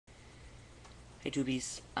Hey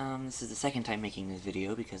Tubies, this is the second time making this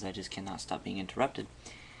video because I just cannot stop being interrupted.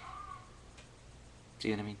 See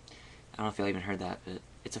what I mean? I don't know if y'all even heard that, but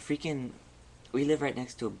it's a freaking... We live right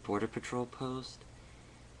next to a border patrol post,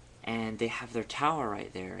 and they have their tower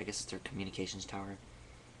right there. I guess it's their communications tower.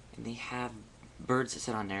 And they have birds that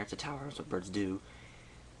sit on there. It's a tower, that's what birds do.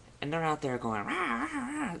 And they're out there going, rah,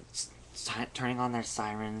 rah, rah, turning on their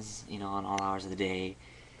sirens, you know, on all hours of the day,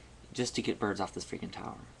 just to get birds off this freaking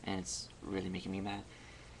tower. And it's really making me mad.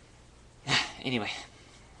 Anyway.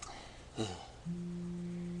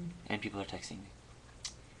 And people are texting me.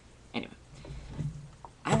 Anyway.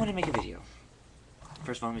 I want to make a video.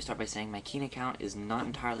 First of all, let me start by saying my Keen account is not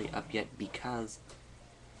entirely up yet because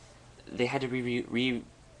they had to re-evaluate,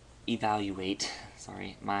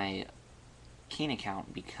 my Keen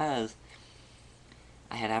account because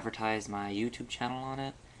I had advertised my YouTube channel on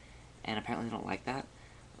it, and apparently they don't like that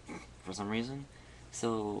for some reason.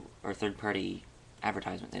 So, or third-party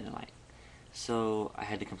advertisement they didn't like. So I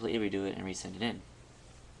had to completely redo it and resend it in.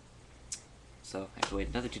 So I have to wait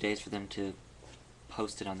another 2 days for them to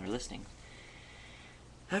post it on their listings.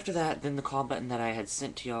 After that, then the call button that I had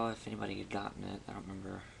sent to y'all, if anybody had gotten it, I don't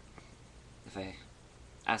remember if I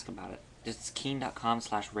asked about it. It's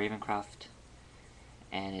keen.com/Ravencroft,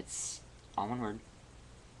 and it's all one word.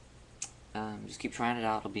 Just keep trying it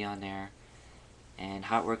out, it'll be on there. And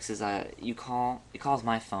how it works is it calls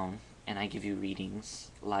my phone, and I give you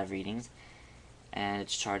readings, live readings, and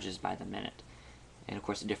it's charges by the minute. And of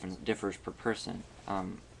course it differs per person.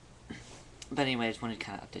 But anyway, I just wanted to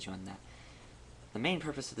kind of update you on that. The main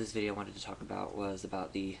purpose of this video I wanted to talk about was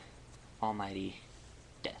about the almighty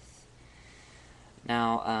death.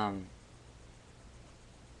 Now,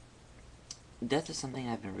 death is something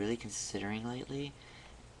I've been really considering lately,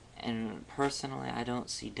 and personally I don't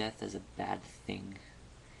see death as a bad thing.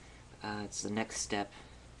 It's the next step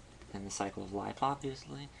in the cycle of life,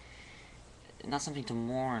 obviously. Not something to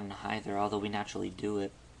mourn either, although we naturally do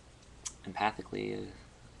it empathically.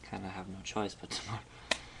 Kind of have no choice but to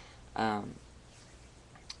mourn.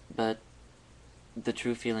 But the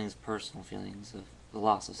true feelings, personal feelings of the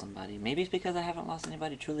loss of somebody. Maybe it's because I haven't lost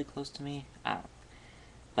anybody truly close to me. I don't know.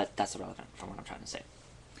 But that's irrelevant from what I'm trying to say.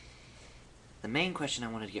 The main question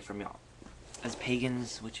I wanted to get from y'all, as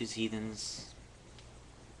pagans, witches, heathens,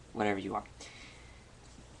 whatever you are,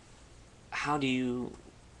 how do you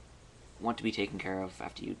want to be taken care of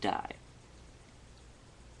after you die?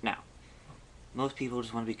 Now, most people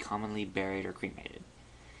just want to be commonly buried or cremated.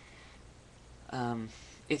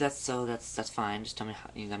 If that's so, that's fine. Just tell me how,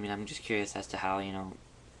 I mean, I'm just curious as to how, y'all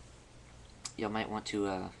might want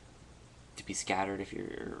to be scattered if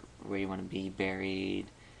you're where you want to be buried,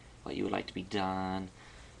 what you would like to be done.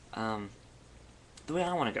 The way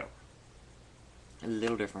I want to go, a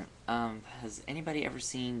little different. Has anybody ever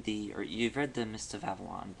seen or you've read the Mists of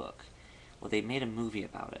Avalon book? Well, they made a movie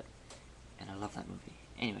about it, and I love that movie.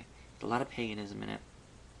 Anyway, there's a lot of paganism in it,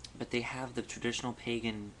 but they have the traditional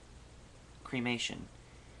pagan cremation.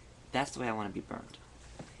 That's the way I want to be burned.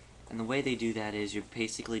 And the way they do that is you're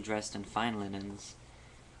basically dressed in fine linens,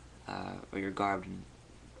 or you're garbed in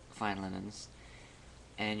fine linens,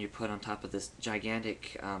 and you're put on top of this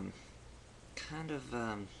gigantic, kind of,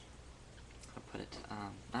 how to put it,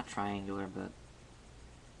 not triangular, but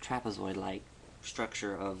trapezoid-like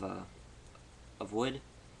structure of wood.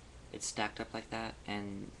 It's stacked up like that,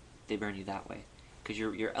 and they burn you that way. Because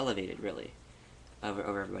you're elevated, really, over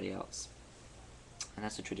everybody else. And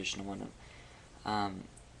that's the traditional one.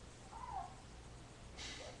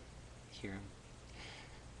 Hear him.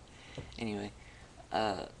 Anyway,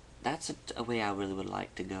 that's a way I really would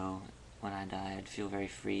like to go when I die. I'd feel very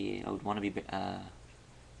free. I would want to be, not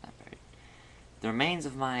buried. The remains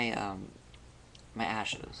of my, my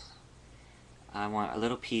ashes. I want a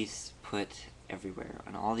little piece put everywhere,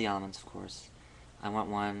 and all the elements, of course. I want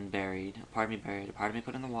one buried, a part of me buried, a part of me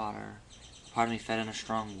put in the water, a part of me fed in a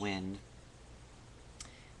strong wind,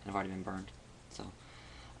 and I've already been burned.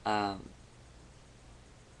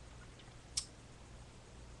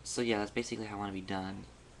 So yeah, that's basically how I want to be done.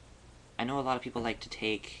 I know a lot of people like to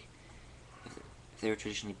take, if they're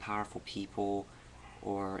traditionally powerful people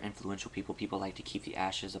or influential people, people like to keep the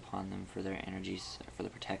ashes upon them for their energies, for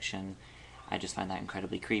their protection. I just find that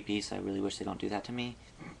incredibly creepy, so I really wish they don't do that to me.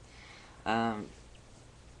 But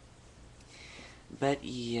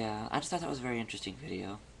yeah, I just thought that was a very interesting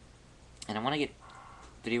video. And I want to get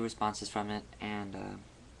video responses from it, and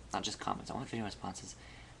not just comments, I want video responses.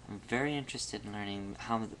 I'm very interested in learning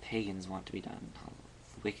how the pagans want to be done, how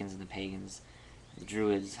the Wiccans and the pagans, the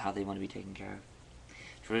druids, how they want to be taken care of.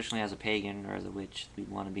 Traditionally, as a pagan or as a witch, we'd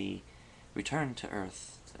want to be returned to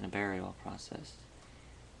Earth in a burial process.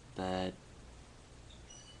 But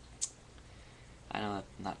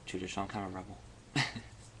not traditional. I'm kind of a rebel.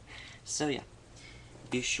 So yeah,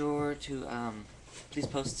 be sure to please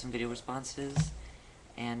post some video responses,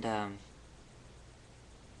 and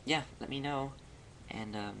yeah, let me know.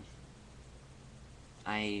 And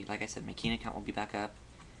like I said, my Keen account will be back up,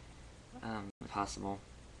 if possible.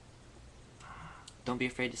 Don't be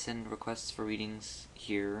afraid to send requests for readings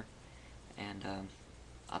here, and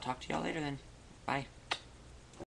I'll talk to y'all later then. Bye.